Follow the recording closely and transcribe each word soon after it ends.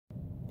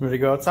Ready to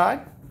go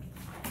outside?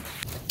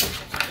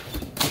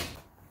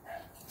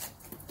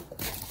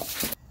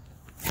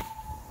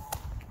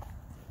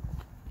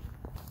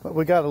 What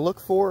we got to look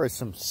for is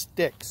some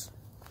sticks,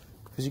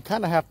 because you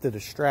kind of have to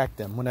distract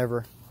him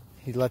whenever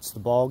he lets the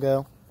ball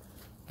go.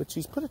 But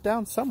he's put it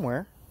down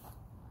somewhere.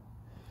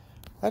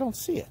 I don't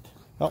see it.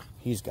 Oh,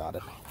 he's got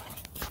it.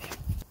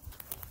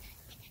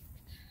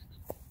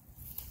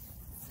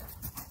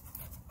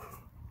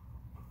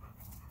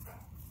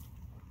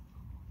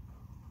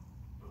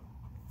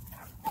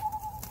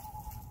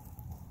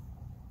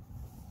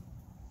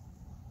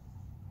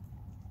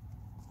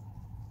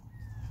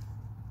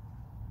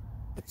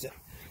 It's it.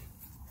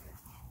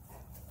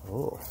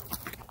 Oh.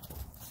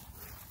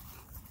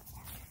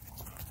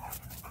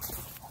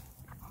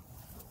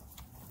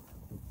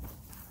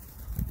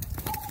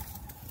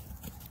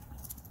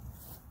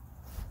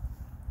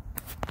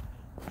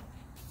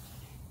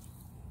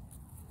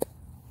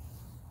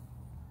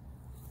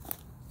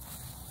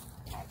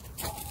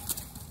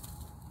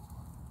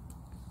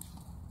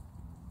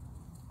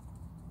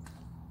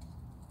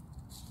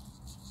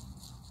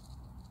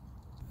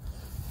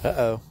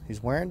 Uh-oh,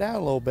 he's wearing down a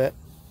little bit.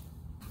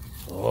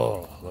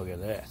 Oh, look at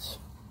this.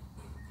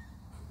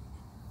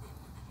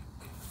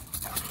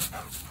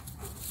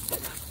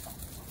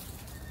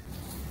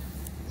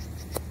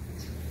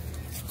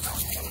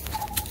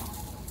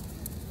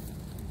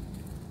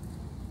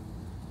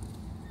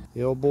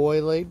 The old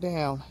boy laid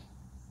down.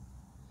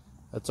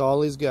 That's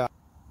all he's got.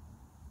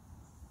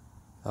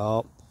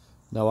 Oh,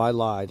 no, I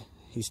lied.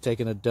 He's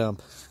taking a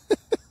dump.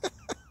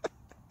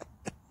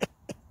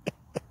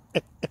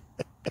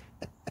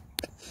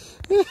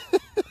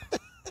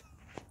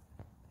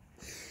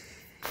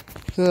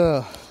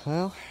 So,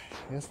 well,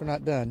 I guess we're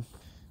not done.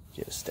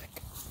 Get a stick.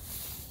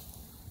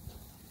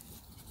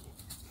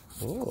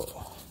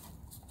 Oh.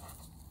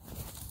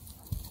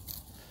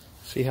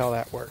 See how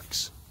that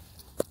works.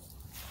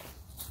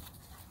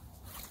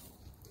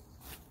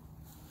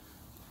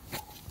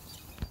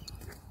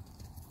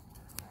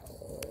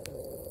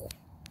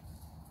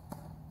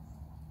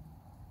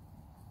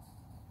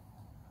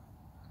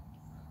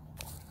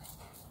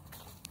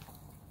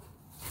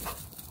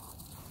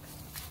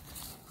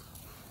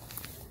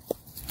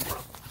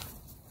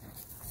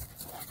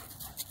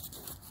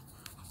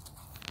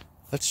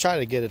 Let's try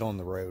to get it on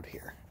the road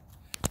here.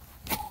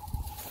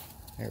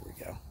 There we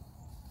go.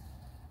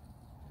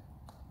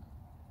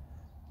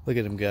 Look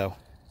at him go.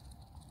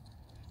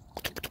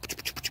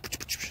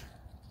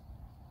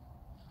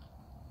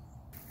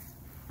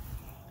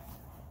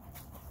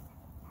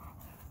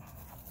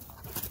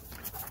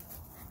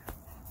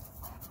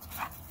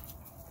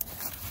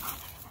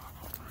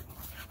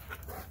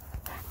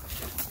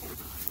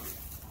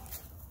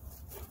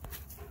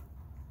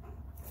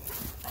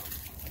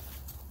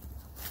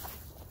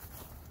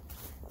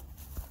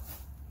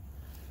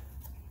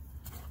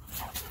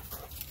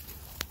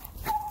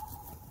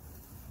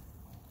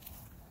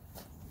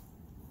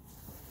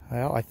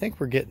 Well, I think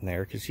we're getting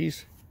there because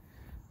he's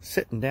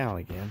sitting down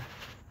again.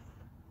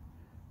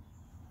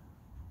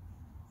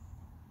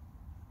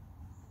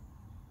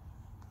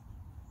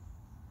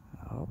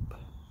 Oh,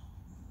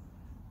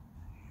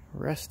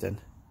 resting.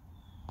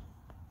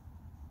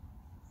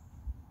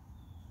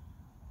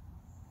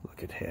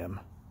 Look at him.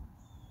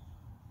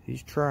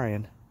 He's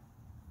trying.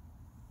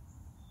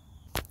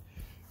 All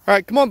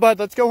right, come on, bud.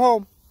 Let's go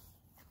home.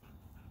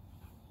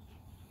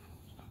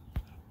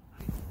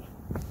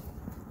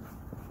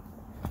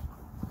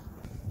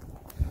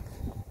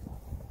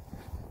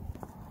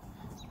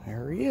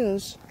 There he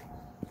is.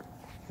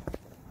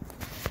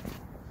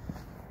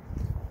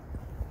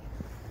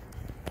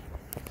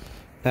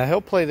 Now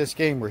he'll play this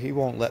game where he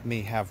won't let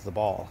me have the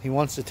ball. He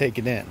wants to take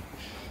it in,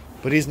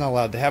 but he's not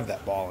allowed to have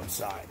that ball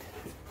inside.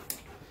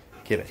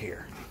 Give it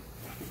here.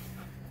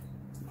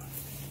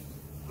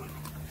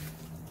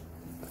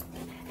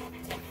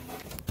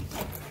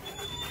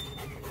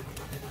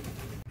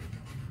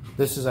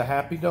 This is a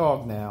happy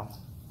dog now,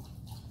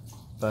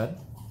 bud.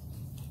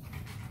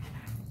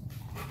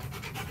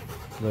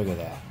 Look at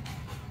that.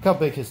 Look how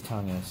big his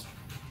tongue is.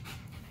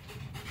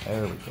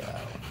 There we go.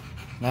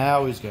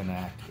 Now he's going to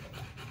act good.